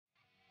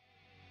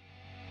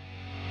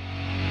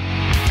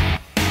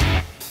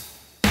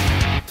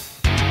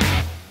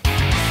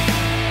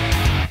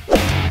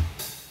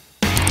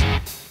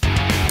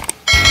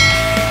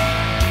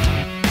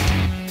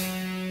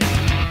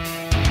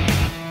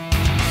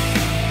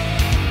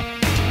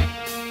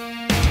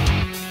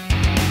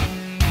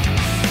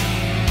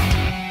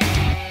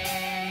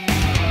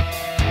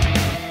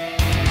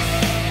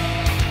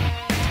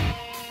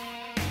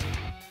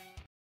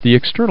The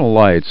external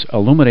lights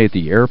illuminate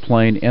the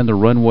airplane and the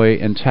runway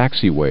and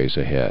taxiways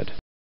ahead.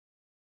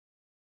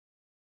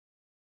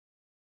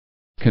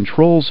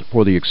 Controls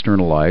for the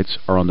external lights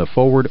are on the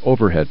forward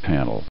overhead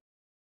panel.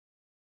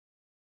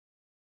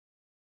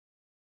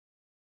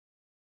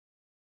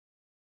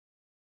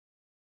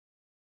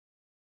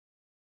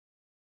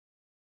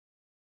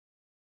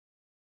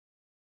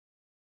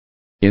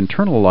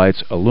 Internal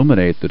lights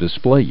illuminate the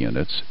display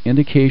units,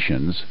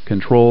 indications,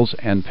 controls,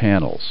 and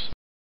panels.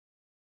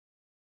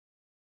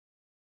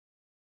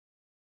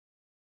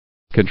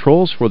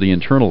 Controls for the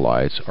internal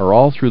lights are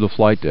all through the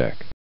flight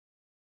deck.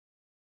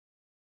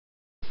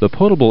 The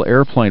potable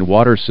airplane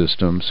water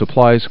system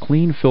supplies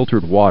clean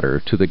filtered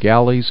water to the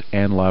galleys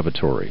and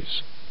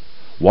lavatories.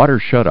 Water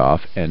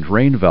shutoff and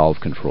drain valve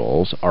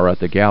controls are at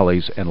the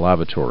galleys and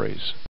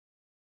lavatories.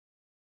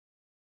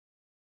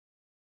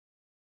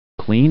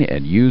 Clean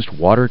and used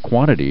water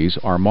quantities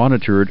are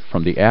monitored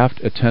from the aft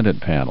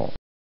attendant panel.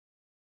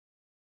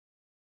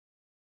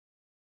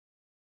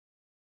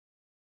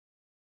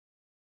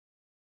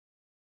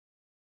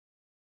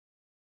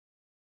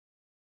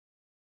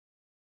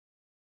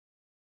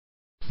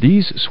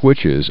 These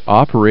switches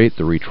operate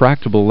the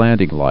retractable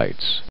landing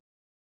lights.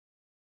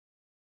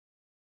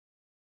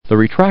 The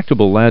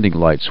retractable landing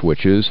light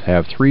switches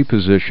have three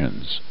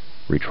positions: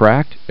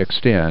 retract,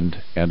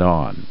 extend, and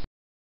on.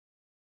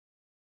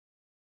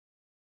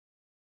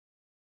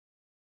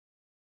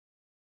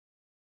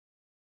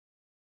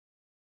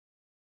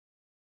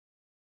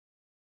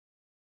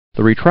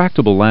 The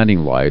retractable landing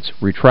lights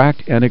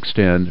retract and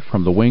extend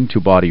from the wing to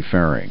body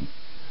fairing.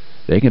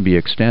 They can be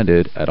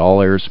extended at all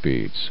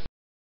airspeeds.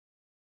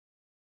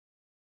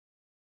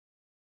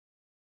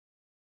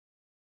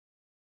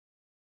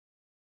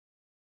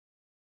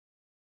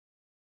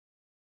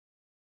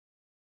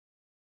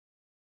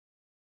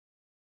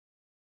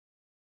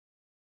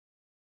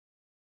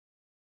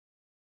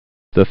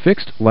 The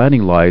fixed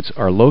landing lights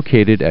are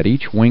located at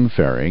each wing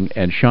fairing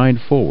and shine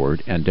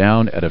forward and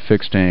down at a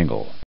fixed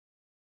angle.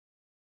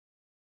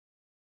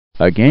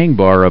 A gang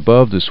bar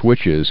above the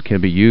switches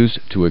can be used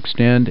to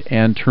extend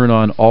and turn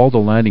on all the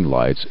landing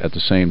lights at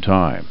the same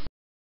time.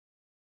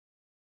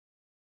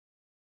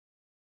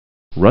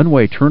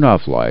 Runway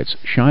turn-off lights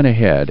shine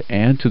ahead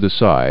and to the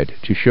side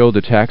to show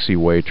the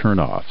taxiway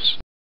turn-offs.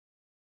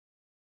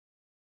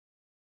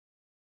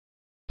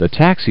 The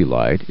taxi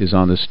light is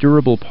on the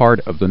steerable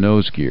part of the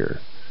nose gear.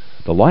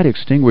 The light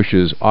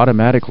extinguishes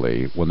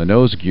automatically when the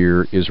nose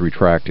gear is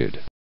retracted.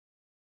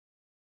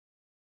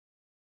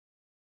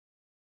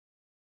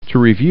 To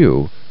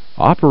review,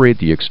 operate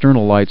the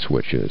external light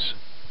switches.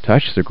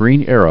 Touch the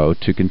green arrow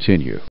to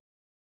continue.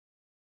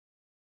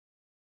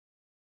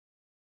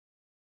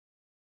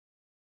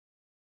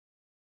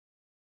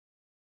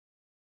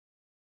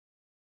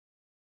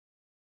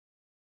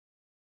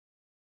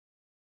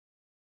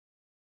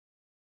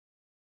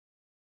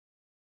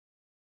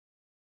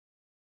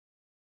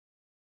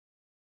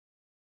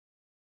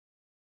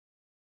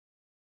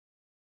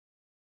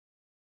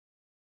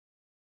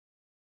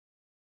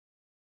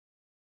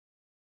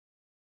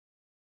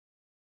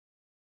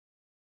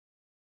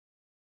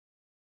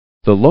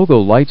 The logo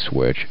light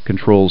switch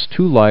controls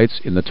two lights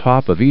in the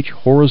top of each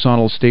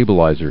horizontal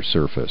stabilizer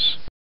surface.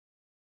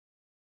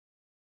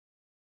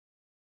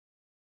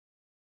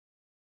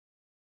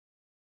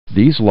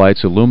 These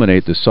lights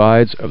illuminate the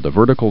sides of the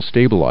vertical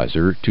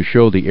stabilizer to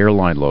show the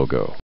airline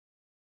logo.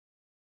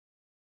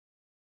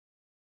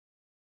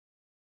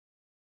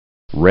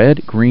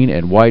 Red, green,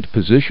 and white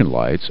position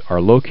lights are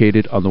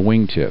located on the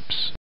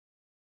wingtips.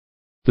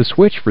 The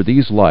switch for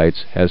these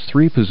lights has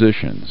three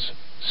positions: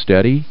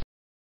 steady,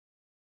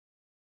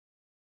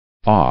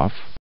 off,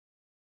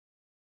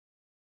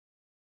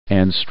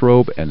 and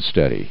strobe and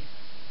steady.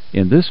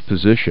 In this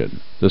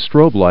position, the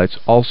strobe lights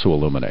also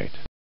illuminate.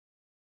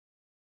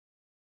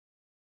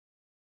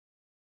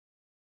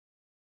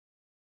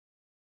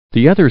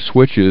 The other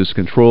switches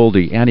control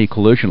the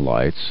anti-collision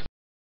lights,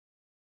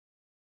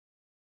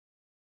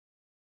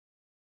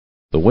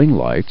 the wing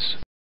lights,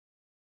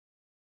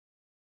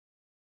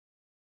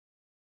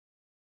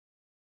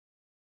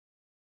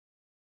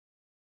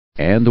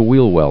 and the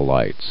wheel well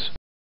lights.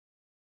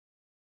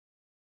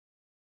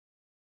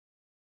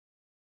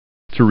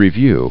 To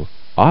review,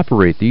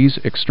 operate these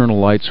external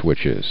light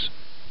switches.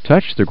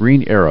 Touch the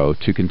green arrow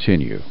to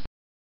continue.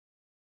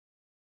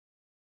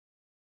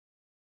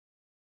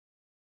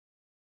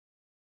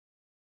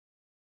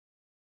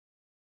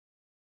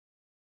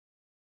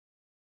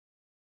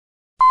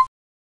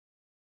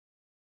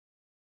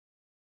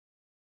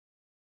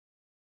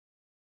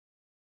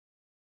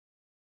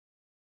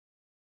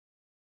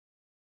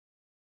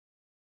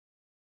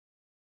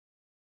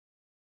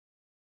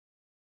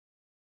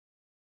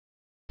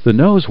 The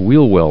nose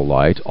wheel well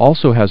light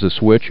also has a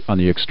switch on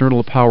the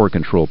external power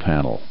control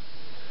panel.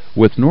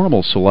 With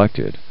normal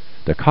selected,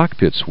 the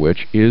cockpit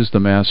switch is the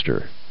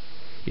master.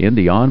 In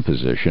the on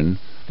position,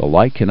 the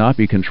light cannot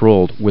be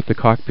controlled with the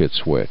cockpit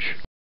switch.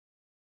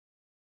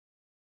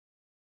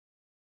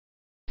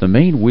 The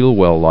main wheel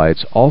well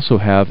lights also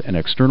have an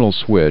external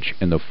switch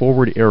in the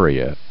forward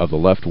area of the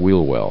left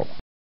wheel well.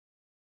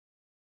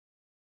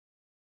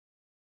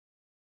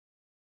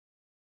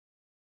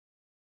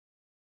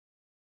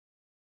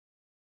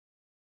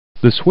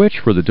 The switch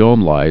for the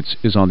dome lights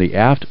is on the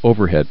aft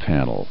overhead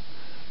panel.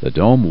 The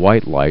dome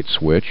white light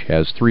switch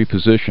has 3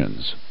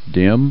 positions: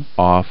 dim,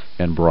 off,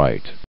 and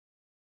bright.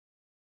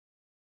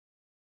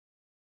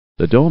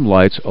 The dome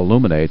lights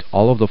illuminate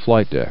all of the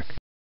flight deck.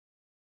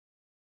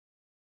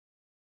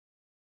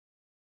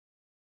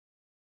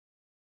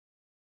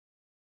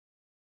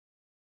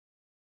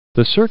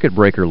 The circuit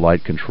breaker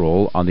light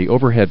control on the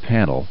overhead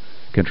panel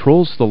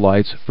controls the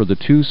lights for the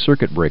 2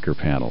 circuit breaker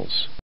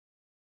panels.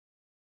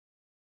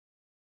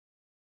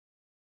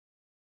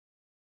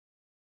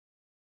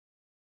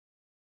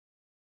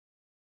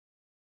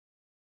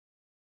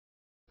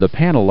 The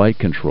panel light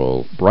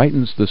control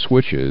brightens the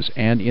switches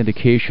and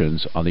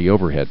indications on the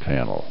overhead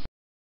panel.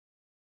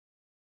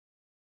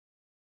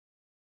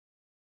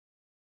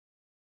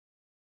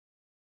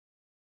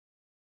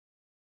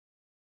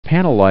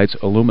 Panel lights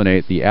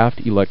illuminate the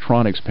aft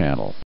electronics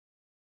panel.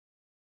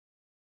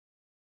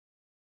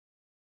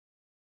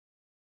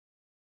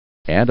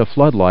 And a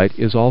floodlight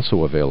is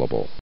also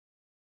available.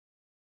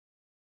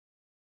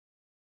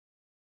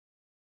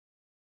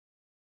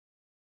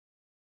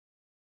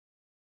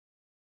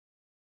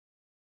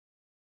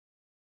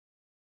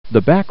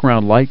 The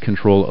background light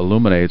control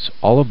illuminates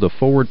all of the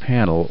forward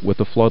panel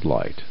with a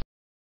floodlight.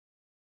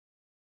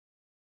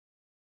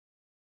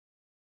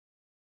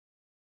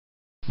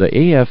 The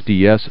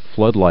AFDS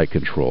floodlight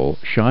control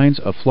shines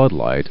a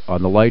floodlight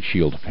on the light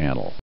shield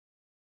panel.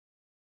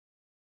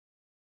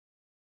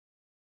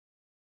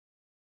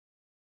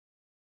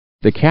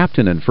 The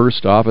captain and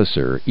first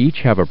officer each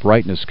have a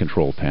brightness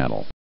control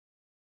panel.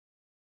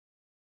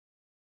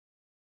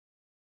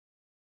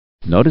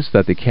 Notice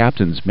that the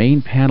captain's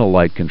main panel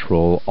light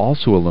control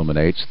also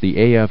illuminates the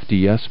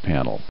AFDS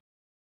panel.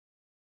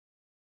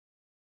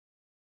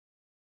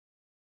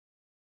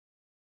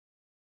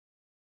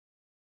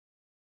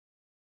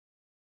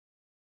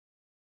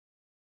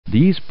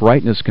 These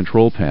brightness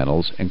control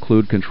panels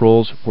include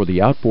controls for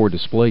the outboard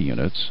display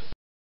units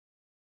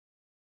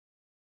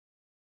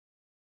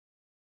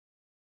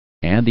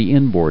and the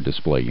inboard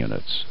display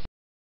units.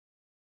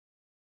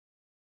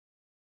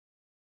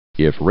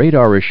 If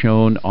radar is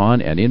shown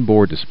on an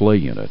inboard display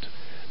unit,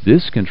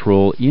 this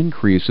control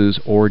increases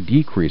or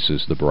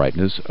decreases the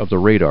brightness of the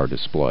radar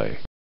display.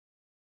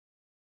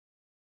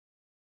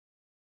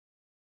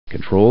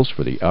 Controls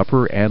for the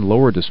upper and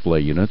lower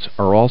display units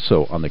are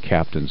also on the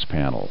captain's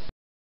panel.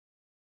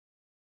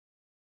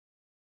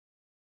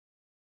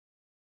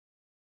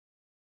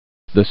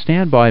 The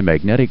standby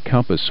magnetic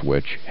compass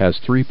switch has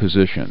 3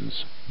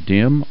 positions: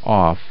 dim,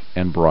 off,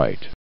 and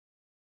bright.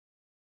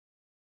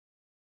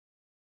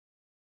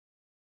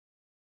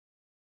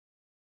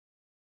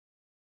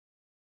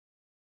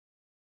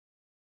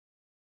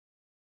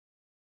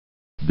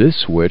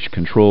 This switch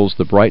controls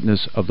the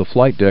brightness of the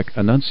flight deck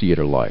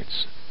annunciator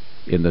lights.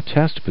 In the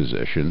test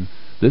position,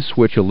 this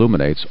switch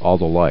illuminates all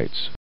the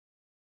lights.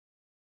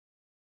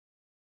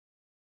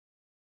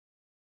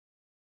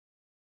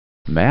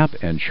 Map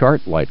and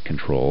chart light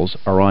controls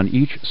are on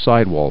each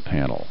sidewall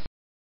panel.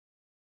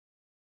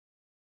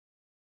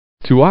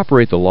 To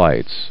operate the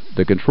lights,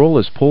 the control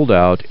is pulled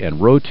out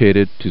and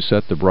rotated to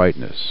set the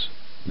brightness.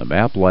 The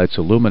map lights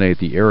illuminate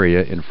the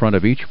area in front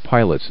of each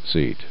pilot's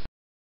seat.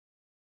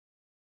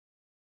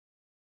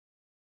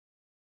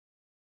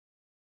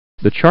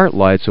 The chart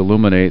lights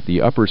illuminate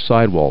the upper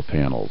sidewall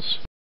panels.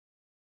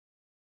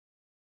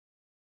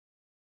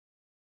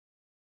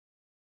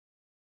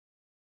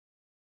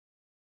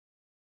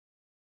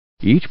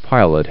 Each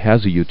pilot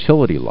has a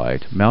utility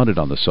light mounted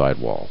on the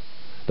sidewall.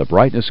 The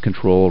brightness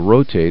control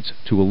rotates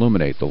to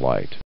illuminate the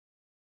light.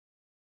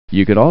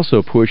 You can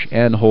also push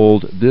and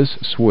hold this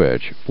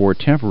switch for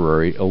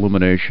temporary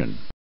illumination.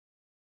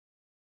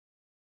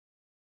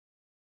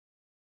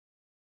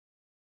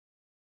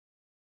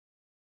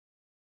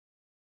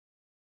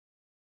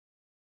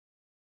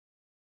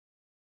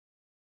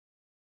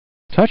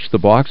 Touch the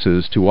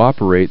boxes to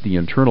operate the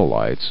internal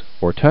lights,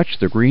 or touch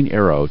the green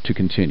arrow to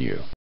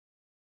continue.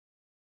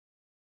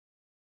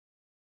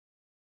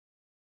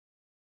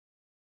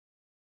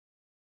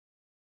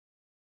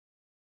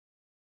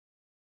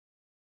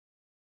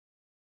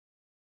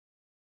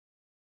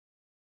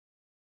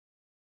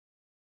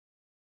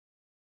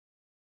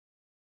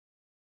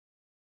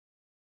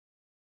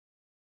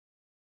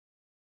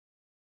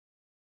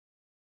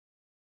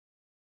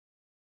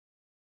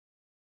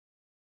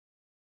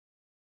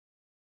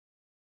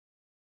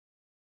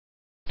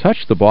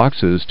 Touch the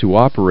boxes to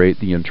operate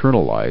the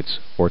internal lights,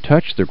 or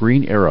touch the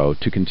green arrow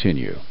to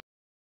continue.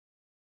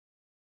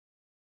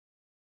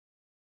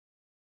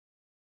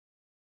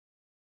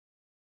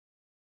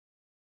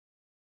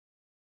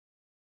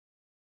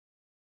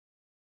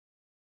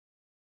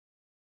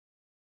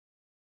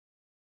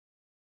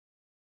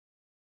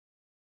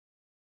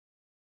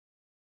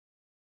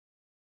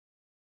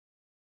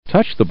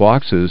 Touch the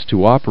boxes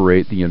to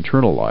operate the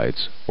internal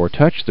lights, or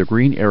touch the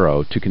green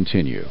arrow to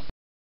continue.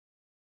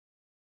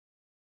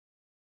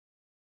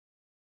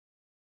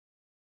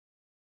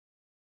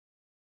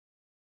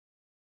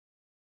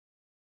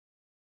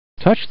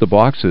 Touch the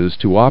boxes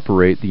to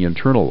operate the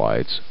internal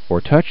lights, or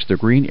touch the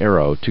green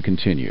arrow to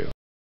continue.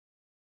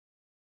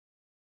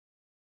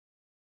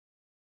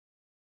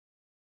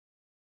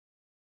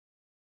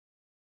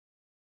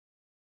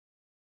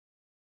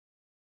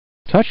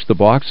 Touch the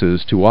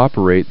boxes to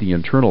operate the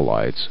internal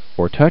lights,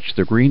 or touch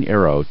the green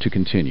arrow to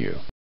continue.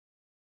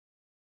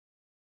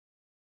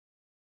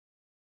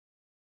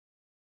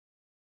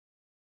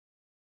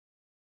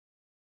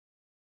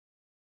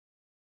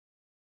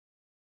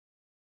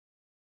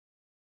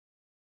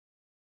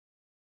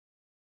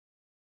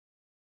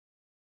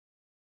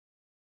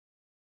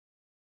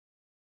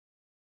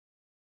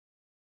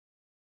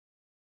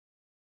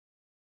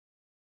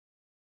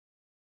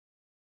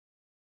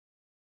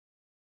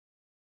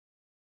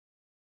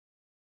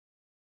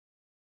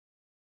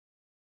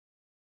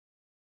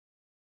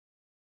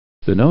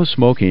 The no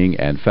smoking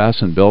and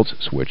fasten belts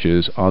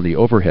switches on the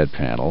overhead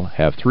panel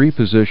have 3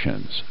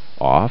 positions: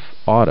 off,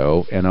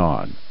 auto, and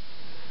on.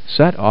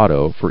 Set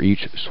auto for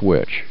each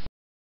switch.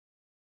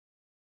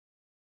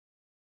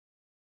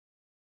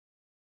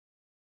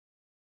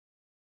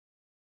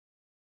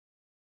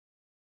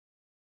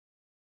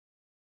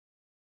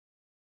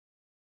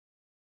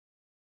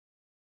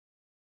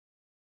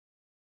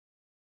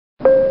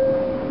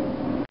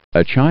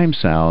 A chime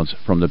sounds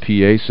from the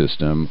PA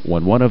system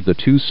when one of the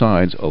 2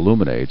 signs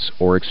illuminates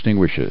or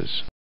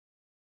extinguishes.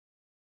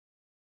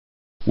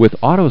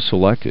 With auto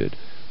selected,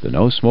 the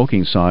no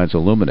smoking signs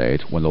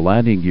illuminate when the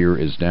landing gear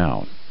is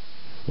down.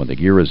 When the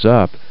gear is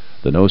up,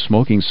 the no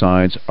smoking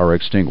signs are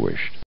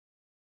extinguished.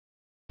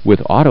 With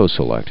auto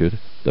selected,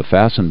 the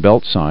fasten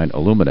belt sign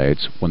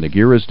illuminates when the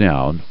gear is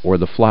down or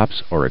the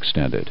flaps are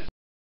extended.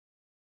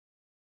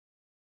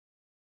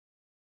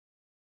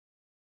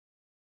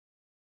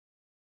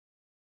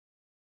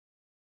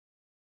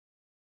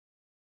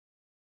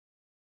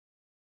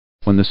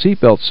 When the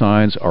seatbelt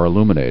signs are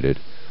illuminated,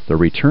 the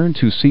return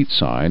to seat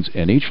signs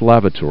in each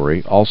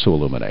lavatory also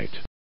illuminate.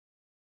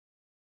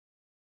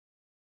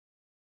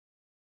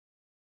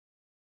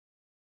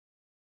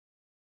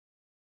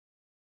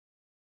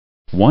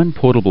 One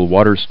potable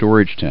water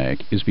storage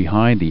tank is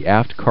behind the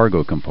aft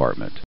cargo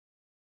compartment.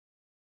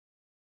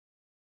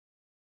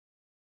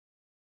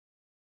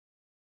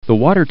 The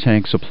water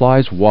tank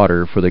supplies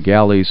water for the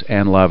galleys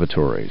and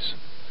lavatories.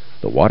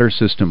 The water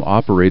system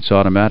operates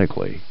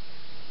automatically.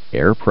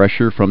 Air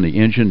pressure from the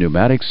engine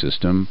pneumatic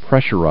system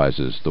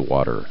pressurizes the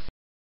water.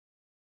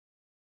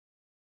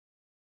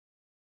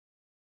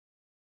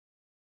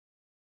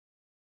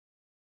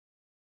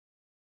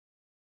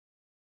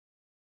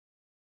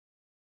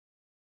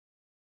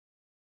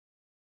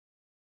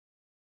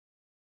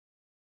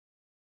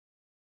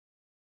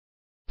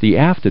 The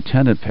aft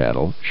attendant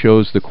panel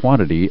shows the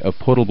quantity of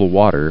potable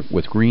water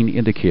with green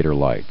indicator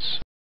lights.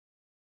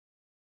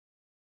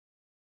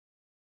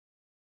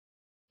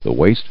 The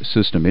waste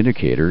system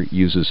indicator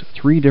uses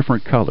 3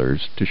 different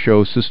colors to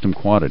show system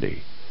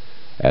quantity.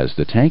 As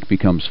the tank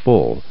becomes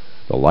full,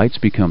 the lights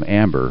become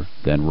amber,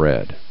 then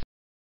red.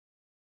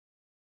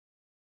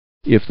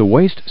 If the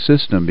waste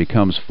system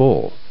becomes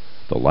full,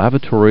 the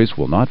lavatories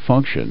will not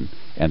function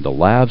and the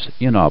lav's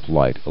in-op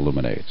light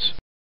illuminates.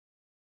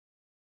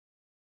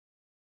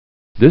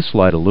 This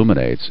light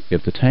illuminates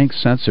if the tank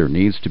sensor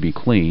needs to be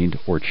cleaned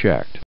or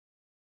checked.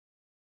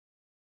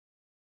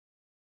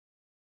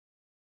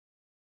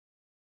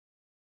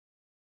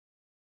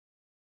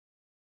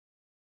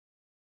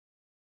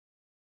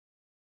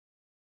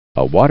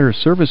 A water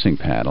servicing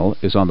panel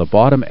is on the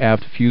bottom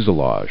aft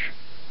fuselage.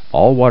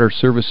 All water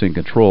servicing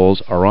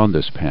controls are on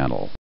this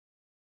panel.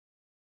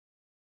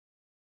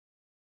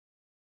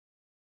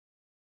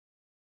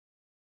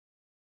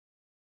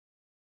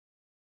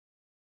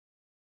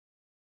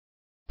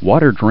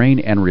 Water drain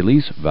and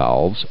release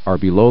valves are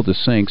below the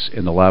sinks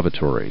in the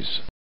lavatories.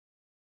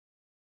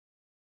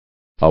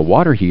 A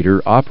water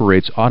heater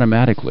operates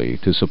automatically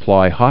to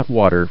supply hot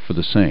water for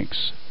the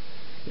sinks.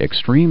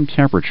 Extreme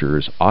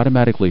temperatures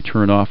automatically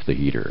turn off the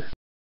heater.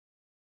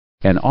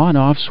 An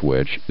on-off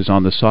switch is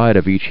on the side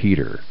of each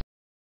heater.